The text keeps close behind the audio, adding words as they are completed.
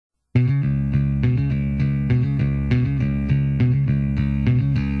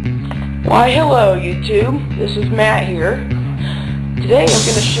Why hello YouTube, this is Matt here. Today I'm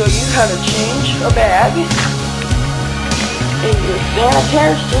going to show you how to change a bag in your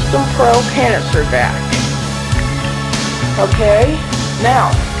Sanitary System Pro canister bag. Okay,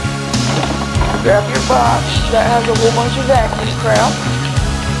 now grab your box that has a whole bunch of vacuum crap.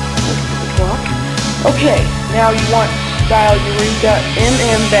 Okay, now you want style Eureka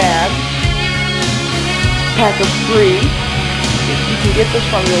MM bags, pack of 3. You can get this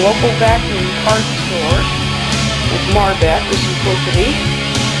from your local vacuum cart store with Marbeck or Simplicity.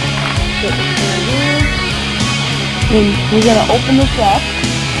 Put this in here. And we're going to open this up.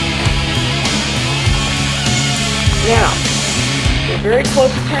 Now, pay very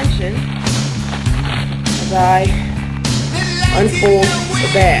close attention as I unfold the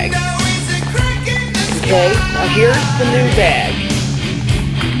bag. Okay, now here's the new bag.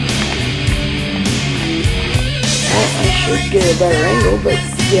 I should get a better angle, but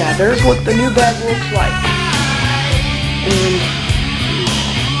yeah, there's what the new bag looks like. And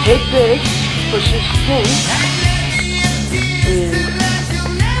take this, push this thing, and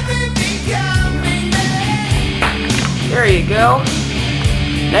there you go.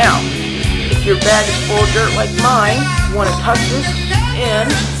 Now, if your bag is full of dirt like mine, you want to tuck this in.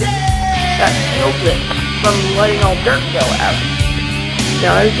 That seals it from letting all dirt go out.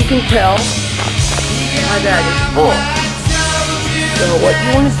 Now, as you can tell, my bag is full. So what you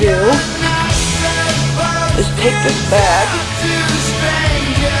want to do is take this bag,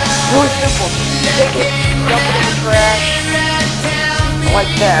 really simple, just take it, dump it in the trash,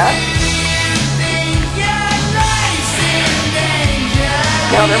 like that.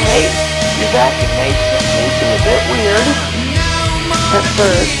 Now your vacuum may seem a bit weird at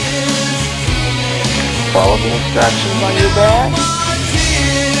first. Follow the instructions on your bag.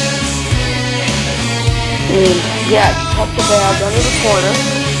 And yeah, you tuck the bag under the corner,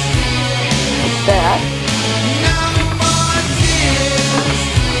 like that.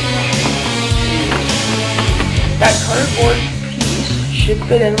 That cardboard piece should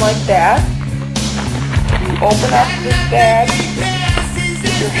fit in like that. You open up this bag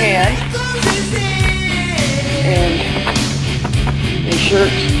with your hand, and make sure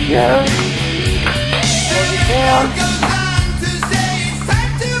it's secure. Close it down.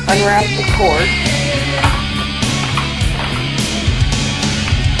 Unwrap the cord.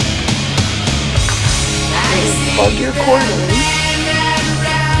 Plug your cord in.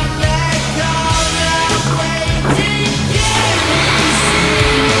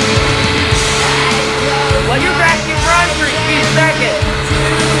 Let your vacuum run for a few seconds.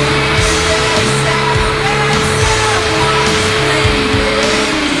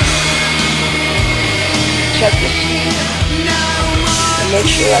 Check the seat and make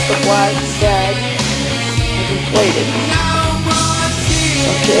sure that the black bag is inflated.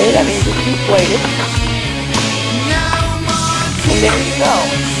 Okay, that means it's inflated. And there you go.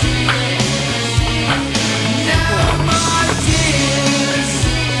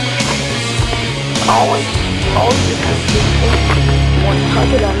 Always get this system. You want to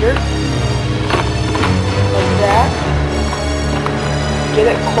tuck it under, like that. Get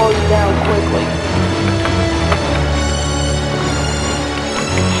it closed down quickly.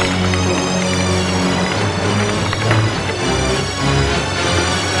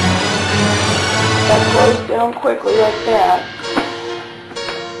 That closed down quickly like that.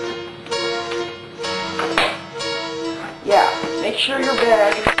 Yeah, make sure your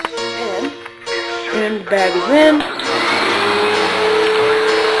bag is in, and the bag is in.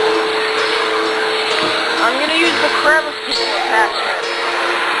 I'm going to use the crevice tool attachment.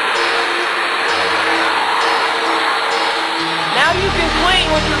 Now you can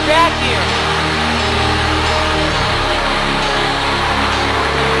clean with your vacuum.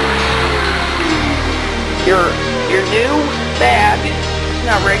 Your new bag is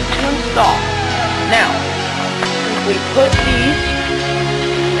now ready to install. Now, we put these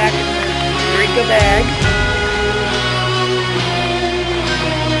back in the Eureka bag.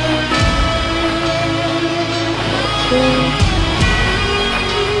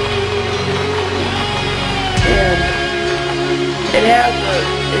 And it has an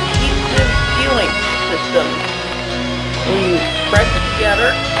adhesive sealing system. When you press it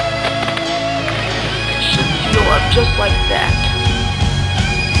together, it should seal up just like that.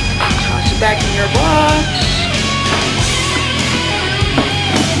 Toss it back in your box.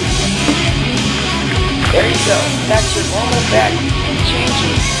 There you go. That's your normal bag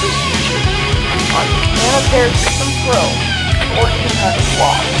changing procedure on Sanitary System Pro 1400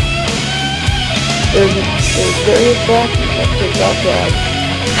 watts. There's various vacuums that take out bags.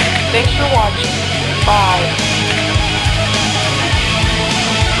 Thanks for watching. Bye.